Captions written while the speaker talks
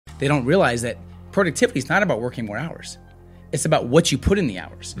they don't realize that productivity is not about working more hours. It's about what you put in the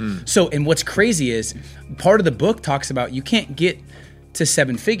hours. So, and what's crazy is part of the book talks about you can't get to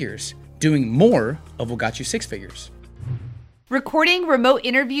 7 figures doing more of what got you 6 figures. Recording remote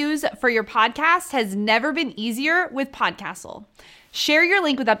interviews for your podcast has never been easier with Podcastle. Share your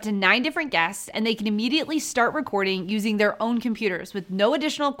link with up to 9 different guests, and they can immediately start recording using their own computers with no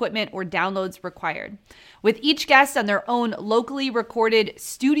additional equipment or downloads required. With each guest on their own locally recorded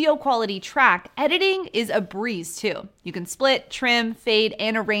studio quality track, editing is a breeze too. You can split, trim, fade,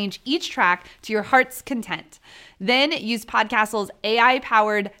 and arrange each track to your heart's content. Then use Podcastle's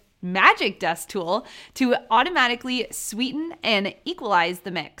AI-powered Magic Dust tool to automatically sweeten and equalize the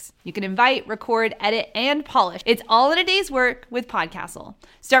mix. You can invite, record, edit, and polish. It's all in a day's work with Podcastle.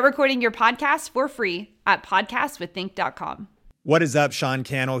 Start recording your podcast for free at podcastwiththink.com. What is up? Sean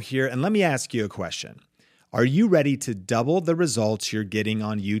Cannell here, and let me ask you a question. Are you ready to double the results you're getting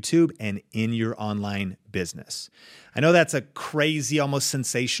on YouTube and in your online business? I know that's a crazy, almost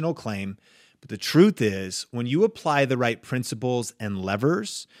sensational claim, but the truth is, when you apply the right principles and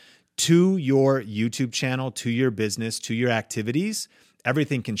levers to your YouTube channel, to your business, to your activities,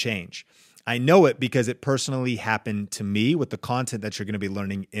 everything can change. I know it because it personally happened to me with the content that you're going to be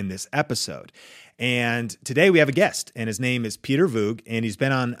learning in this episode. And today we have a guest, and his name is Peter Voogd, and he's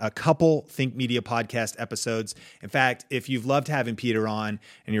been on a couple Think Media podcast episodes. In fact, if you've loved having Peter on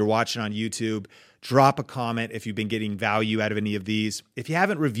and you're watching on YouTube, drop a comment if you've been getting value out of any of these. If you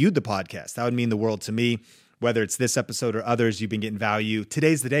haven't reviewed the podcast, that would mean the world to me. Whether it's this episode or others, you've been getting value.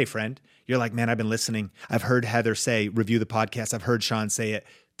 Today's the day, friend. You're like, man, I've been listening. I've heard Heather say, review the podcast. I've heard Sean say it.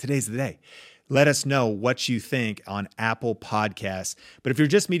 Today's the day. Let us know what you think on Apple Podcasts. But if you're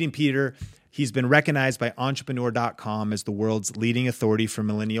just meeting Peter, he's been recognized by Entrepreneur.com as the world's leading authority for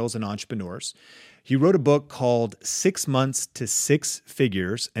millennials and entrepreneurs. He wrote a book called 6 Months to 6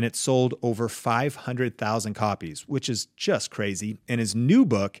 Figures, and it sold over 500,000 copies, which is just crazy. And his new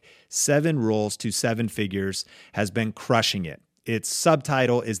book, 7 Rules to 7 Figures, has been crushing it. Its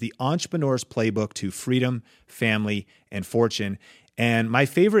subtitle is The Entrepreneur's Playbook to Freedom, Family, and Fortune. And my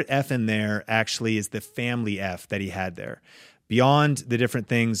favorite F in there actually is the family F that he had there. Beyond the different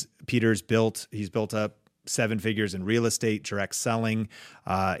things Peter's built, he's built up 7 figures in real estate, direct selling,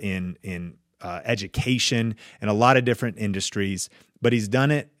 in education, and a lot of different industries. But he's done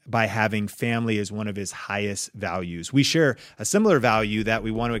it by having family as one of his highest values. We share a similar value that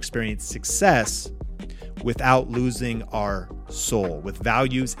we want to experience success without losing our soul, with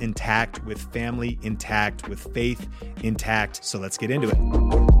values intact, with family intact, with faith intact. So let's get into it.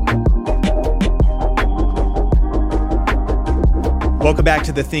 Welcome back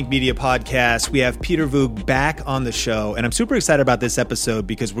to the Think Media Podcast. We have Peter Voogd back on the show, and I'm super excited about this episode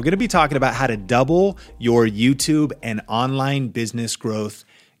because we're going to be talking about how to double your YouTube and online business growth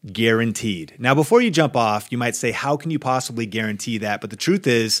guaranteed. Now, before you jump off, you might say, how can you possibly guarantee that? But the truth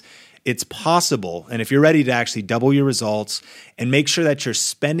is, it's possible. And if you're ready to actually double your results and make sure that you're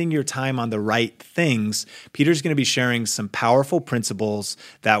spending your time on the right things, Peter's going to be sharing some powerful principles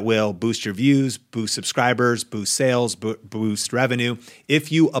that will boost your views, boost subscribers, boost sales, boost revenue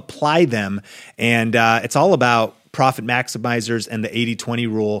if you apply them. And it's all about profit maximizers and the 80-20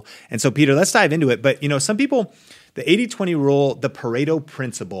 rule. And so, Peter, let's dive into it. But, some people, the 80-20 rule, the Pareto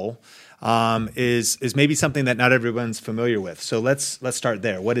principle, is maybe something that not everyone's familiar with. So let's start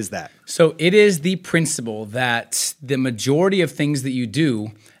there. What is that? So it is the principle that the majority of things that you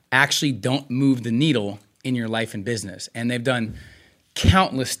do actually don't move the needle in your life and business. And they've done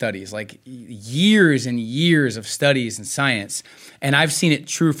countless studies, like years and years of studies and science. And I've seen it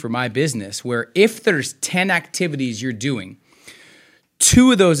true for my business, where if there's 10 activities you're doing,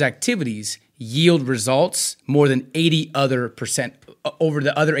 2 of those activities yield results more than 80% over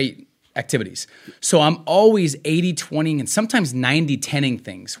the other 8 activities. So I'm always 80-20 and sometimes 90-10ing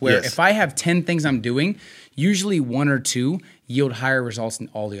things, where if I have 10 things I'm doing, usually 1 or 2 yield higher results than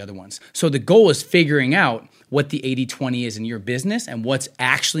all the other ones. So the goal is figuring out what the 80-20 is in your business and what's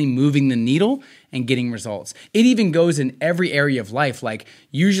actually moving the needle and getting results. It even goes in every area of life. Like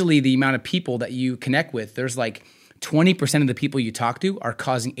usually the amount of people that you connect with, there's like 20% of the people you talk to are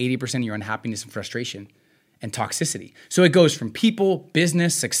causing 80% of your unhappiness and frustration and toxicity. So it goes from people,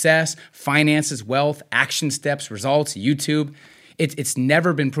 business, success, finances, wealth, action steps, results, YouTube. It's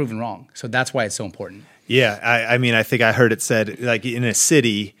never been proven wrong. So that's why it's so important. Yeah, I mean, I think I heard it said, like in a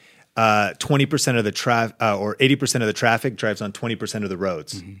city, 20% of the traffic or 80% of the traffic drives on 20% of the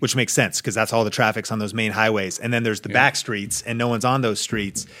roads, which makes sense because that's all the traffic's on those main highways. And then there's the back streets and no one's on those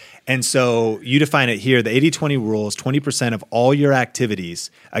streets. And so you define it here, the 80-20 rule is 20% of all your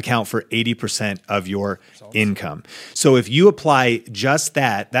activities account for 80% of your income. So if you apply just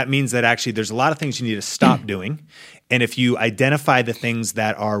that, that means that actually there's a lot of things you need to stop doing. And if you identify the things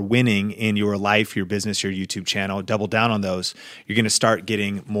that are winning in your life, your business, your YouTube channel, double down on those, you're going to start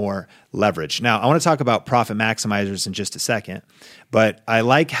getting more leverage. Now, I want to talk about profit maximizers in just a second, but I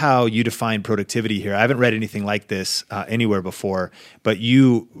like how you define productivity here. I haven't read anything like this anywhere before, but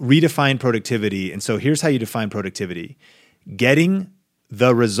you redefine productivity. And so here's how you define productivity: getting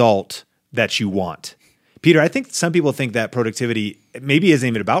the result that you want. Peter, I think some people think that productivity maybe isn't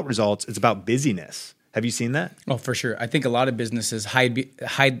even about results, it's about busyness. Have you seen that? Oh, for sure. I think a lot of businesses hide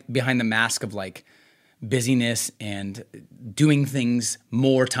behind the mask of like busyness and doing things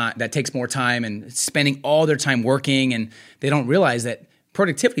more time that takes more time and spending all their time working, and they don't realize that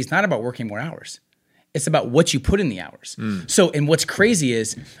productivity is not about working more hours. It's about what you put in the hours. So, and what's crazy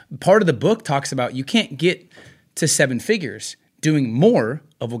is part of the book talks about you can't get to 7 figures doing more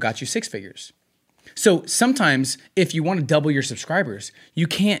of what got you 6 figures. So sometimes if you want to double your subscribers, you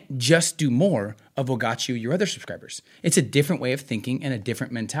can't just do more of what got you your other subscribers. It's a different way of thinking and a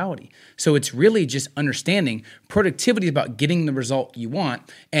different mentality. So it's really just understanding productivity is about getting the result you want.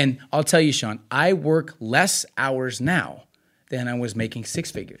 And I'll tell you, Sean, I work less hours now than I was making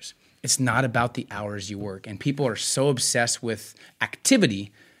 6 figures. It's not about the hours you work. And people are so obsessed with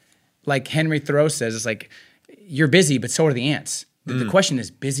activity. Like Henry Thoreau says, it's like, you're busy, but so are the ants. The question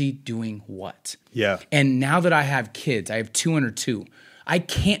is, busy doing what? Yeah. And now that I have kids, I have 2 under 2, I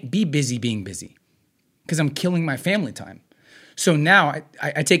can't be busy being busy because I'm killing my family time. So now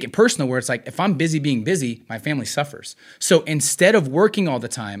I take it personal where it's like, if I'm busy being busy, my family suffers. So instead of working all the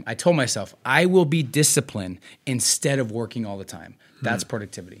time, I told myself, I will be disciplined instead of working all the time. That's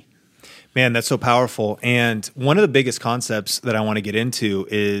productivity. Man, that's so powerful. And one of the biggest concepts that I want to get into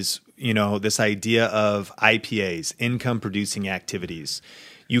is, this idea of IPAs, income producing activities.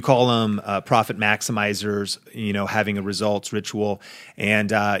 You call them profit maximizers, having a results ritual. And,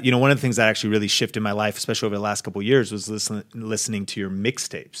 one of the things that actually really shifted my life, especially over the last couple of years, was listening to your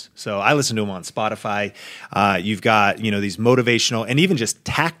mixtapes. So I listen to them on Spotify. You've got, these motivational and even just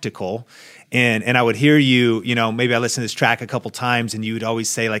tactical. And I would hear you, maybe I listened to this track a couple times and you would always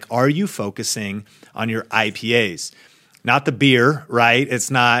say, like, are you focusing on your IPAs? Not the beer, right?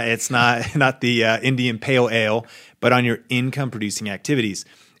 It's not the Indian Pale Ale, but on your income producing activities.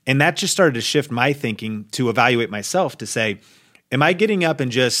 And that just started to shift my thinking to evaluate myself to say, am I getting up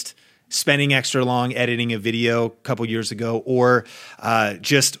and just spending extra long editing a video a couple years ago, or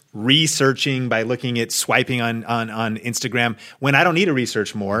just researching by looking at swiping on Instagram when I don't need to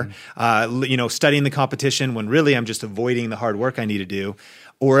research more, studying the competition when really I'm just avoiding the hard work I need to do?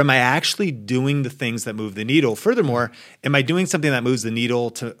 Or am I actually doing the things that move the needle? Furthermore, am I doing something that moves the needle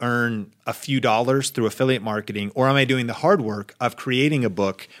to earn a few dollars through affiliate marketing? Or am I doing the hard work of creating a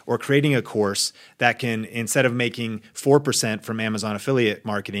book or creating a course that can, instead of making 4% from Amazon affiliate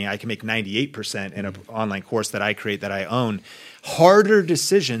marketing, I can make 98% in an online course that I create, that I own? Harder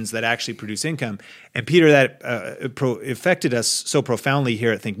decisions that actually produce income. And Peter, that affected us so profoundly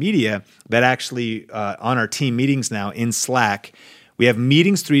here at Think Media that actually on our team meetings now in Slack, we have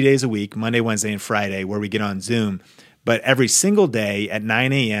meetings 3 days a week, Monday, Wednesday, and Friday, where we get on Zoom. But every single day at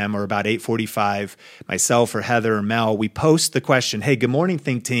 9 a.m. or about 8:45, myself or Heather or Mel, we post the question, hey, good morning,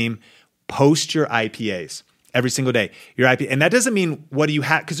 Think Team, post your IPAs. Every single day, your IPA. And that doesn't mean what do you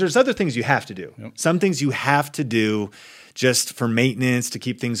have, because there's other things you have to do. Yep. Some things you have to do just for maintenance to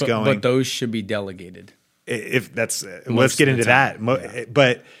keep things going. But those should be delegated. If that's, let's get into that. Yeah.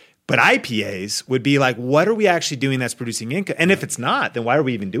 But IPAs would be like, what are we actually doing that's producing income? And if it's not, then why are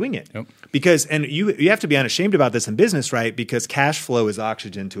we even doing it? Yep. Because, and you have to be unashamed about this in business, right? Because cash flow is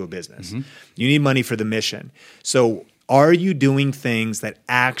oxygen to a business. Mm-hmm. You need money for the mission. So are you doing things that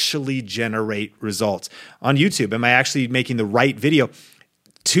actually generate results? On YouTube, am I actually making the right video?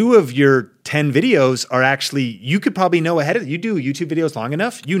 2 of your 10 videos are actually, you could probably know ahead of, you do YouTube videos long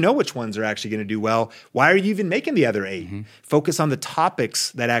enough, you know which ones are actually going to do well. Why are you even making the other 8? Mm-hmm. Focus on the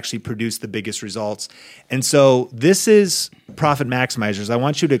topics that actually produce the biggest results. And so this is Profit Maximizers. I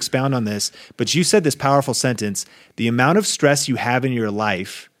want you to expound on this, but you said this powerful sentence: the amount of stress you have in your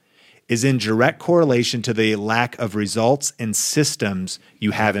life is in direct correlation to the lack of results and systems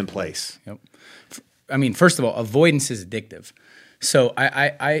you have in place. Yep. I mean, first of all, avoidance is addictive. So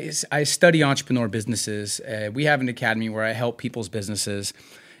I study entrepreneur businesses. We have an academy where I help people's businesses.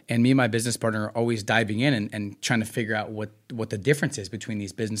 And me and my business partner are always diving in and trying to figure out what the difference is between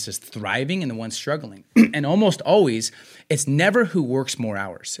these businesses thriving and the ones struggling. And almost always, it's never who works more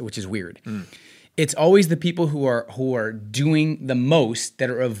hours, which is weird. It's always the people who are doing the most that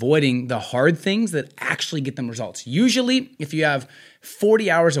are avoiding the hard things that actually get them results. Usually, if you have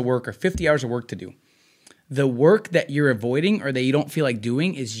 40 hours of work or 50 hours of work to do, the work that you're avoiding or that you don't feel like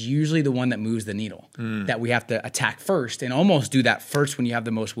doing is usually the one that moves the needle that we have to attack first, and almost do that first when you have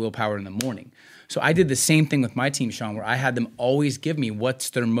the most willpower in the morning. So I did the same thing with my team, Sean, where I had them always give me what's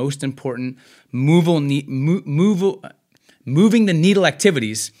their most important moving the needle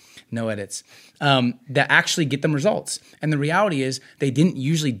activities, no edits, that actually get them results. And the reality is they didn't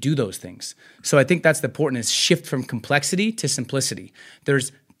usually do those things. So I think that's the important is shift from complexity to simplicity.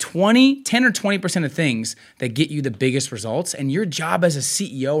 There's 10 or 20% of things that get you the biggest results. And your job as a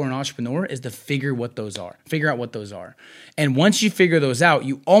CEO or an entrepreneur is to figure out what those are. And once you figure those out,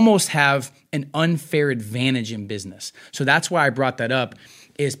 you almost have an unfair advantage in business. So that's why I brought that up,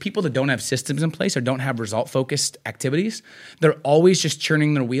 is people that don't have systems in place or don't have result-focused activities, they're always just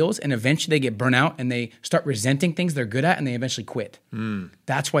churning their wheels, and eventually they get burnt out and they start resenting things they're good at and they eventually quit.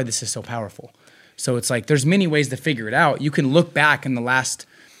 That's why this is so powerful. So it's like there's many ways to figure it out. You can look back in the last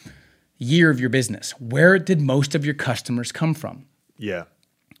year of your business. Where did most of your customers come from? Yeah.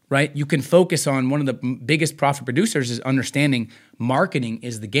 Right? You can focus on one of the biggest profit producers is understanding marketing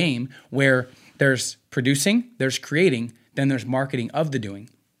is the game, where there's producing, there's creating, then there's marketing of the doing.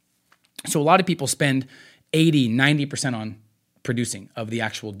 So a lot of people spend 80, 90% on producing of the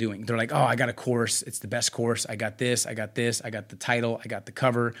actual doing. They're like, oh, I got a course. It's the best course. I got this. I got the title. I got the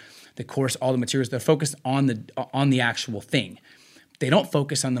cover, the course, all the materials. They're focused on the actual thing. They don't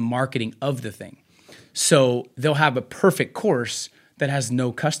focus on the marketing of the thing. So they'll have a perfect course that has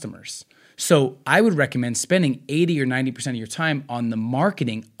no customers. So I would recommend spending 80 or 90% of your time on the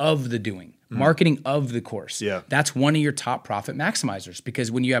marketing of the doing, marketing of the course. Yeah. That's one of your top profit maximizers,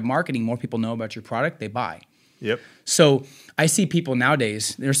 because when you have marketing, more people know about your product, they buy. Yep. So I see people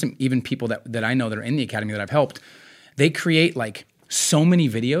nowadays, there's some even people that I know that are in the academy that I've helped, they create like so many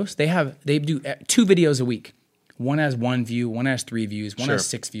videos. They do 2 videos a week. One has 1 view, one has 3 views, one has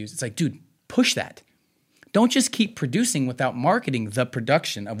 6 views. It's like, dude, push that. Don't just keep producing without marketing the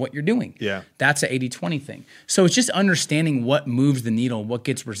production of what you're doing. Yeah. That's an 80-20 thing. So it's just understanding what moves the needle, what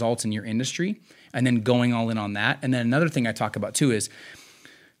gets results in your industry, and then going all in on that. And then another thing I talk about too is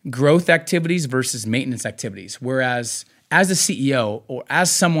growth activities versus maintenance activities. Whereas as a CEO or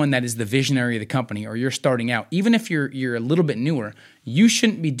as someone that is the visionary of the company, or you're starting out, even if you're a little bit newer, you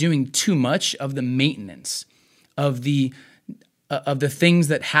shouldn't be doing too much of the maintenance of the things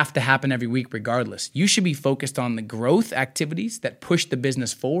that have to happen every week regardless. You should be focused on the growth activities that push the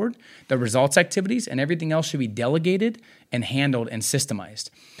business forward, the results activities, and everything else should be delegated and handled and systemized.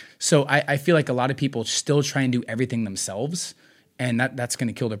 So I feel like a lot of people still try and do everything themselves, and that's going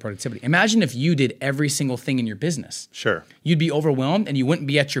to kill their productivity. Imagine if you did every single thing in your business. Sure. You'd be overwhelmed and you wouldn't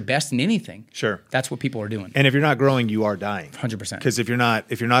be at your best in anything. Sure. That's what people are doing. And if you're not growing, you are dying. 100%. Because if you're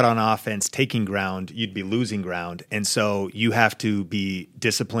not on offense taking ground, you'd be losing ground. And so you have to be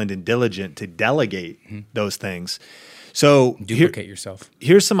disciplined and diligent to delegate those things. So Duplicate yourself.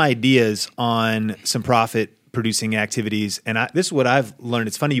 Here's some ideas on some profit producing activities. And this is what I've learned.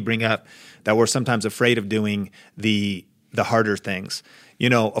 It's funny you bring up that we're sometimes afraid of doing the harder things. You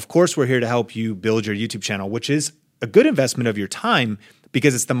know, of course, we're here to help you build your YouTube channel, which is a good investment of your time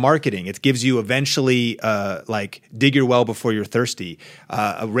because it's the marketing. It gives you eventually like dig your well before you're thirsty,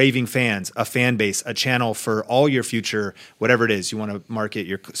 raving fans, a fan base, a channel for all your future, whatever it is. You want to market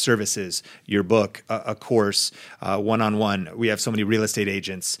your services, your book, a course, one-on-one. We have so many real estate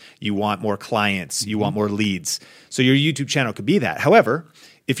agents. You want more clients. You want more leads. So your YouTube channel could be that. However,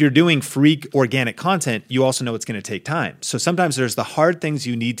 if you're doing free organic content, you also know it's going to take time. So sometimes there's the hard things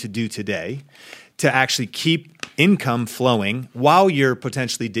you need to do today to actually keep income flowing while you're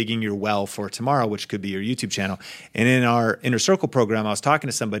potentially digging your well for tomorrow, which could be your YouTube channel. And in our Inner Circle program, I was talking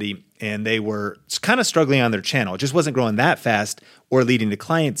to somebody and they were kind of struggling on their channel. It just wasn't growing that fast or leading to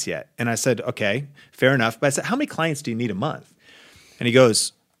clients yet. And I said, okay, fair enough. But I said, how many clients do you need a month? And he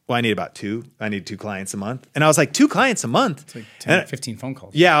goes, well, I need about 2. I need 2 clients a month. And I was like, 2 clients a month? It's like 10, 15 phone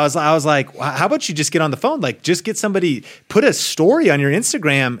calls. Yeah, I was like, how about you just get on the phone? Like, just get somebody, put a story on your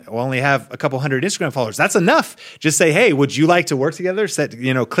Instagram. We'll only have a couple hundred Instagram followers. That's enough. Just say, hey, would you like to work together?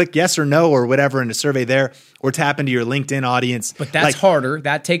 Click yes or no or whatever in a survey there, or tap into your LinkedIn audience. But that's harder.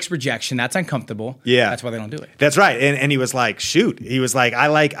 That takes rejection. That's uncomfortable. Yeah. That's why they don't do it. That's right. And he was like, shoot. He was like,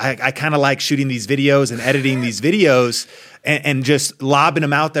 I kind of like shooting these videos and editing these videos and just lobbing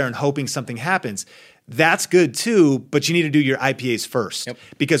them out there and hoping something happens. That's good too, but you need to do your IPAs first. Yep.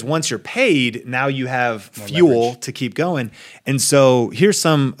 Because once you're paid, now you have fuel leverage to keep going. And so here's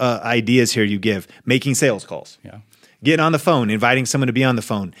some ideas here you give. Making sales calls. Yeah. Getting on the phone, inviting someone to be on the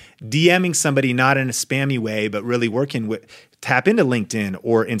phone, DMing somebody not in a spammy way, but really working with, tap into LinkedIn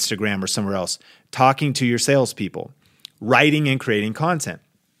or Instagram or somewhere else, talking to your salespeople, writing and creating content,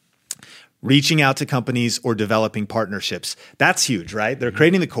 reaching out to companies or developing partnerships. That's huge, right? They're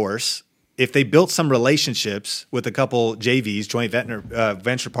creating the course. If they built some relationships with a couple JVs, joint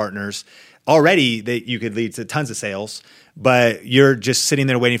venture partners, already you could lead to tons of sales, but you're just sitting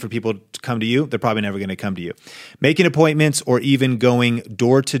there waiting for people to come to you. They're probably never going to come to you. Making appointments or even going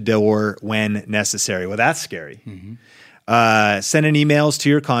door to door when necessary. Well, that's scary. Sending emails to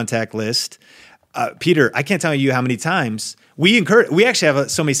your contact list. Peter, I can't tell you how many times we actually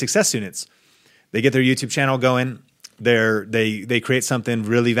have so many success students. They get their YouTube channel going. They create something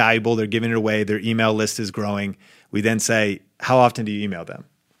really valuable. They're giving it away. Their email list is growing. We then say, how often do you email them?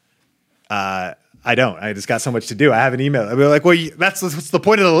 I don't. I just got so much to do. I haven't emailed. We're like, well, what's the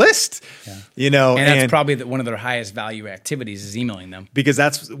point of the list? Yeah. And that's probably one of their highest value activities is emailing them. Because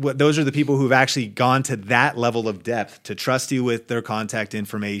those are the people who've actually gone to that level of depth to trust you with their contact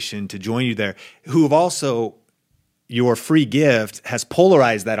information, to join you there, who have also, your free gift has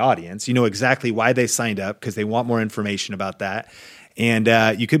polarized that audience. You know exactly why they signed up because they want more information about that. And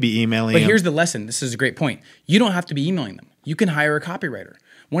you could be emailing them. But here's the lesson. This is a great point. You don't have to be emailing them. You can hire a copywriter.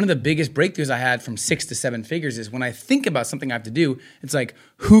 One of the biggest breakthroughs I had from 6 to 7 figures is when I think about something I have to do, it's like,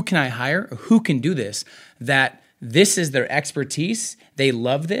 who can I hire? Or who can do this? That this is their expertise. They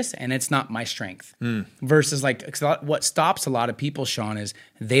love this, and it's not my strength. Versus what stops a lot of people, Sean, is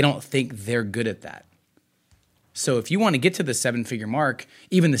they don't think they're good at that. So if you want to get to the 7-figure mark,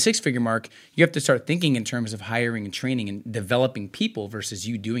 even the 6-figure mark, you have to start thinking in terms of hiring and training and developing people versus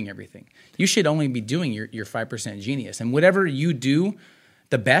you doing everything. You should only be doing your 5% genius. And whatever you do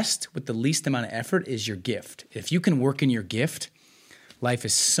the best with the least amount of effort is your gift. If you can work in your gift, life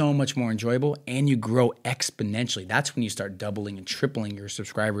is so much more enjoyable and you grow exponentially. That's when you start doubling and tripling your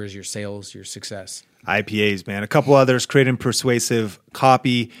subscribers, your sales, your success. IPAs, man. A couple others, creating persuasive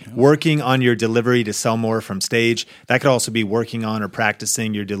copy, working on your delivery to sell more from stage. That could also be working on or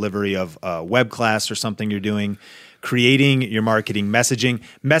practicing your delivery of a web class or something you're doing. Creating your marketing messaging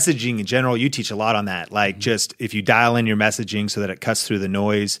in general, you teach a lot on that. Like just if you dial in your messaging so that it cuts through the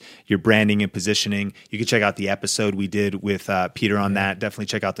noise, your branding and positioning, you can check out the episode we did with Peter on that. Definitely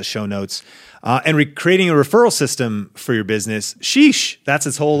check out the show notes. And creating a referral system for your business. Sheesh, that's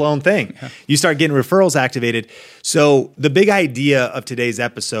its whole own thing. You start getting referrals activated. So the big idea of today's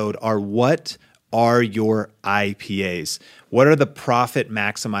episode are what are your IPAs? What are the profit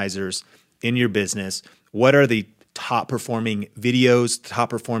maximizers in your business? What are the top performing videos, top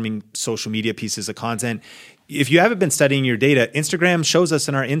performing social media pieces of content? If you haven't been studying your data, Instagram shows us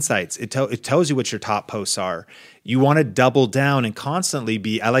in our insights. It tells you what your top posts are. You want to double down and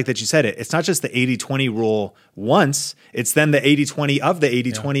constantly I like that you said it. It's not just the 80-20 rule once. It's then the 80-20 of the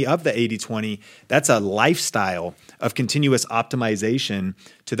 80-20 of the 80-20. That's a lifestyle of continuous optimization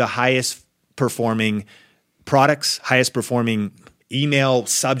to the highest performing products, highest performing email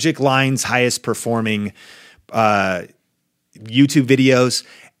subject lines, highest performing YouTube videos.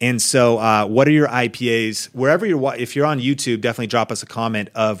 And so what are your IPAs? Wherever if you're on YouTube, definitely drop us a comment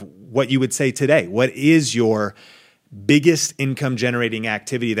of what you would say today. What is your biggest income generating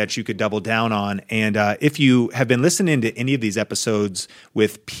activity that you could double down on? And if you have been listening to any of these episodes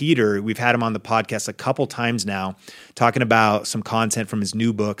with Peter, we've had him on the podcast a couple times now, talking about some content from his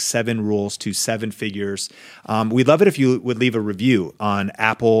new book, 7 Rules to 7 Figures. We'd love it if you would leave a review on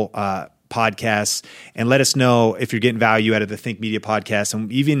Apple podcasts and let us know if you're getting value out of the Think Media podcast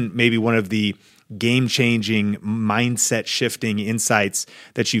and even maybe one of the game-changing, mindset-shifting insights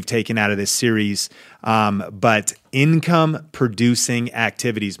that you've taken out of this series. But income-producing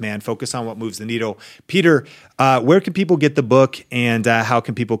activities, man. Focus on what moves the needle. Peter, where can people get the book and how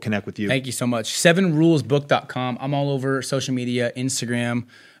can people connect with you? Thank you so much. 7rulesbook.com. I'm all over social media, Instagram,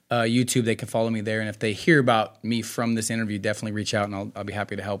 YouTube. They can follow me there. And if they hear about me from this interview, definitely reach out and I'll be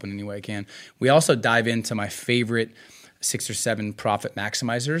happy to help in any way I can. We also dive into my favorite 6 or 7 profit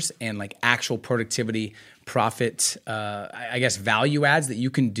maximizers and like actual productivity profit, I guess, value adds that you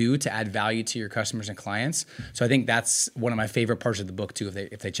can do to add value to your customers and clients. So I think that's one of my favorite parts of the book too,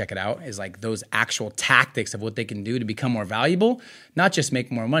 if they check it out, is like those actual tactics of what they can do to become more valuable, not just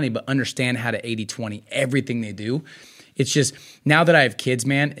make more money, but understand how to 80-20 everything they do. It's just, now that I have kids,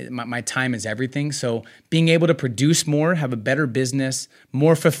 man, my time is everything. So being able to produce more, have a better business,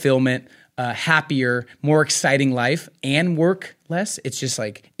 more fulfillment, happier, more exciting life and work less. It's just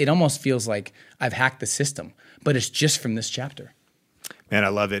like, it almost feels like I've hacked the system, but it's just from this chapter. Man, I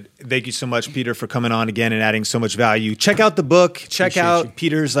love it. Thank you so much, Peter, for coming on again and adding so much value. Check out the book. Check out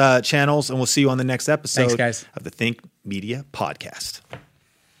Peter's channels, and we'll see you on the next episode of the Think Media Podcast.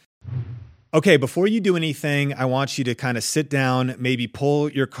 Okay, before you do anything, I want you to kind of sit down, maybe pull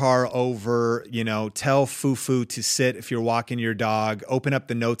your car over, tell Fufu to sit if you're walking your dog, open up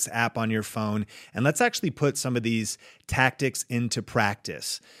the Notes app on your phone, and let's actually put some of these tactics into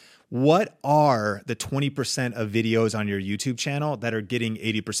practice. What are the 20% of videos on your YouTube channel that are getting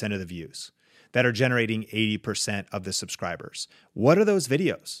 80% of the views, that are generating 80% of the subscribers? What are those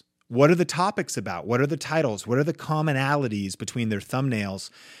videos? What are the topics about? What are the titles? What are the commonalities between their thumbnails,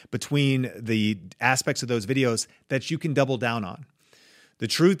 between the aspects of those videos that you can double down on? The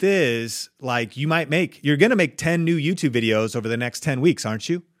truth is, you're going to make 10 new YouTube videos over the next 10 weeks, aren't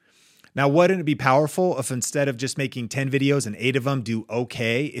you? Now, wouldn't it be powerful if instead of just making 10 videos and 8 of them do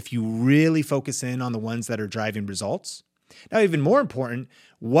okay, if you really focus in on the ones that are driving results? Now, even more important,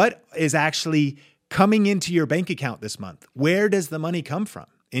 what is actually coming into your bank account this month? Where does the money come from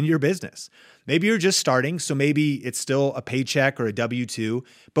in your business? Maybe you're just starting, so maybe it's still a paycheck or a W-2,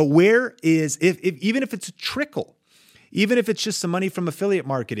 but where is, even if it's a trickle, even if it's just some money from affiliate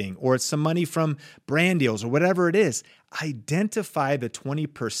marketing or it's some money from brand deals or whatever it is, identify the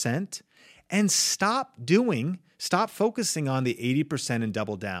 20% and stop focusing on the 80% and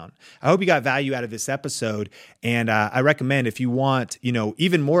double down. I hope you got value out of this episode. And I recommend, if you want,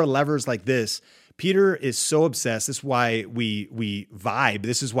 even more levers like this, Peter is so obsessed. This is why we vibe.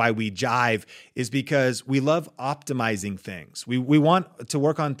 This is why we jive, is because we love optimizing things. We want to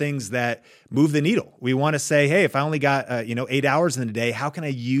work on things that move the needle. We want to say, hey, if I only got 8 hours in the day, how can I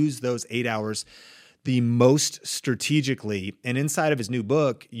use those 8 hours the most strategically? And inside of his new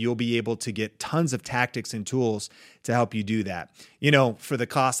book, you'll be able to get tons of tactics and tools to help you do that. For the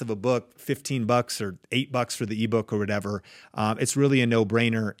cost of a book, $15 or $8 for the ebook or whatever, it's really a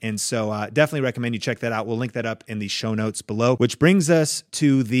no-brainer. And so definitely recommend you check that out. We'll link that up in the show notes below, which brings us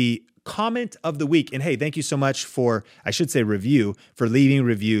to the comment of the week. And hey, thank you so much for leaving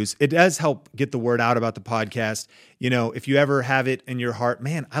reviews. It does help get the word out about the podcast. If you ever have it in your heart,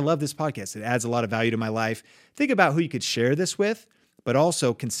 man, I love this podcast. It adds a lot of value to my life. Think about who you could share this with, but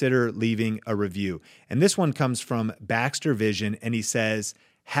also consider leaving a review. And this one comes from Baxter Vision, and he says,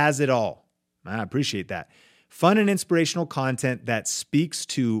 has it all. I appreciate that. Fun and inspirational content that speaks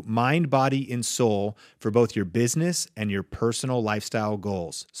to mind, body, and soul for both your business and your personal lifestyle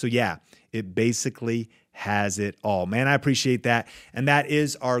goals. So yeah, it basically has it all. Man, I appreciate that. And that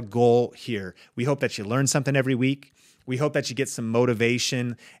is our goal here. We hope that you learn something every week. We hope that you get some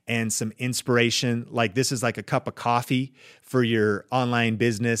motivation and some inspiration. Like this is like a cup of coffee for your online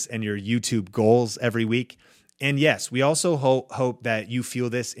business and your YouTube goals every week. And yes, we also hope that you feel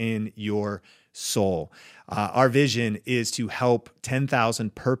this in your soul. Our vision is to help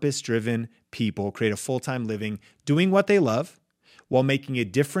 10,000 purpose-driven people create a full-time living doing what they love while making a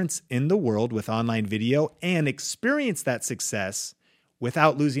difference in the world with online video and experience that success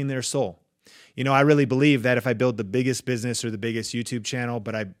without losing their soul. I really believe that if I build the biggest business or the biggest YouTube channel,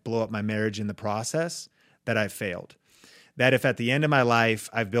 but I blow up my marriage in the process, that I've failed. That if at the end of my life,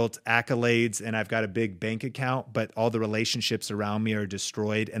 I've built accolades and I've got a big bank account, but all the relationships around me are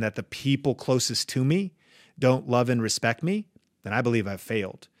destroyed, and that the people closest to me don't love and respect me, then I believe I've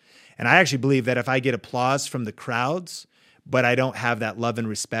failed. And I actually believe that if I get applause from the crowds, but I don't have that love and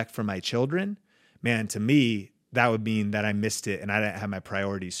respect for my children, man, to me, that would mean that I missed it and I didn't have my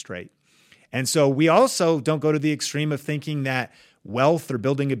priorities straight. And so we also don't go to the extreme of thinking that wealth or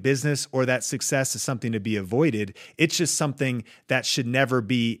building a business or that success is something to be avoided. It's just something that should never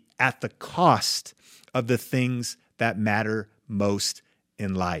be at the cost of the things that matter most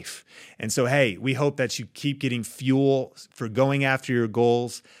in life. And so, hey, we hope that you keep getting fuel for going after your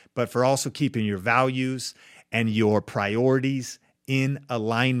goals, but for also keeping your values and your priorities in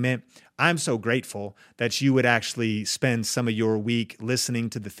alignment. I'm so grateful that you would actually spend some of your week listening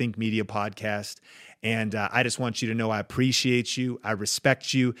to the Think Media podcast. And I just want you to know I appreciate you. I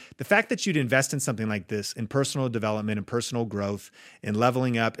respect you. The fact that you'd invest in something like this, in personal development and personal growth, in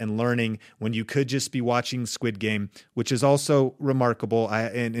leveling up and learning when you could just be watching Squid Game, which is also remarkable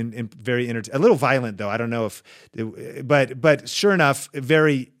and very a little violent though. I don't know if, but sure enough, a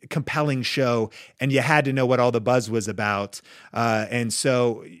very compelling show, and you had to know what all the buzz was about. And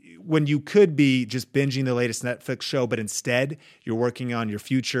so when you could be just binging the latest Netflix show, but instead you're working on your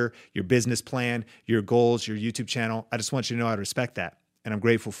future, your business plan, your goals, your YouTube channel, I just want you to know I respect that. And I'm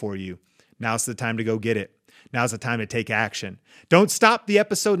grateful for you. Now's the time to go get it. Now's the time to take action. Don't stop the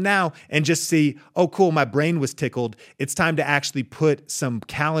episode now and just see, oh, cool, my brain was tickled. It's time to actually put some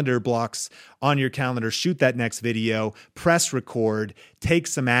calendar blocks on your calendar, shoot that next video, press record, take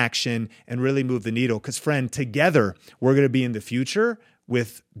some action, and really move the needle. Because, friend, together, we're going to be in the future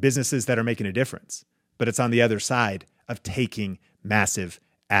with businesses that are making a difference. But it's on the other side of taking massive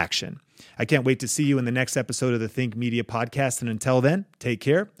action. I can't wait to see you in the next episode of the Think Media Podcast. And until then, take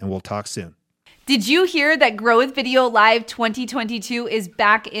care, and we'll talk soon. Did you hear that Grow with Video Live 2022 is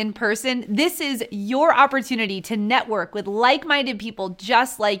back in person? This is your opportunity to network with like-minded people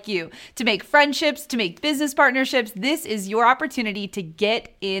just like you, to make friendships, to make business partnerships. This is your opportunity to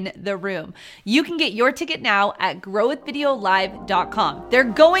get in the room. You can get your ticket now at growwithvideolive.com. They're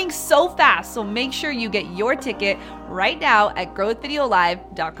going so fast, so make sure you get your ticket right now at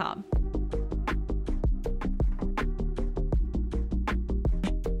growwithvideolive.com.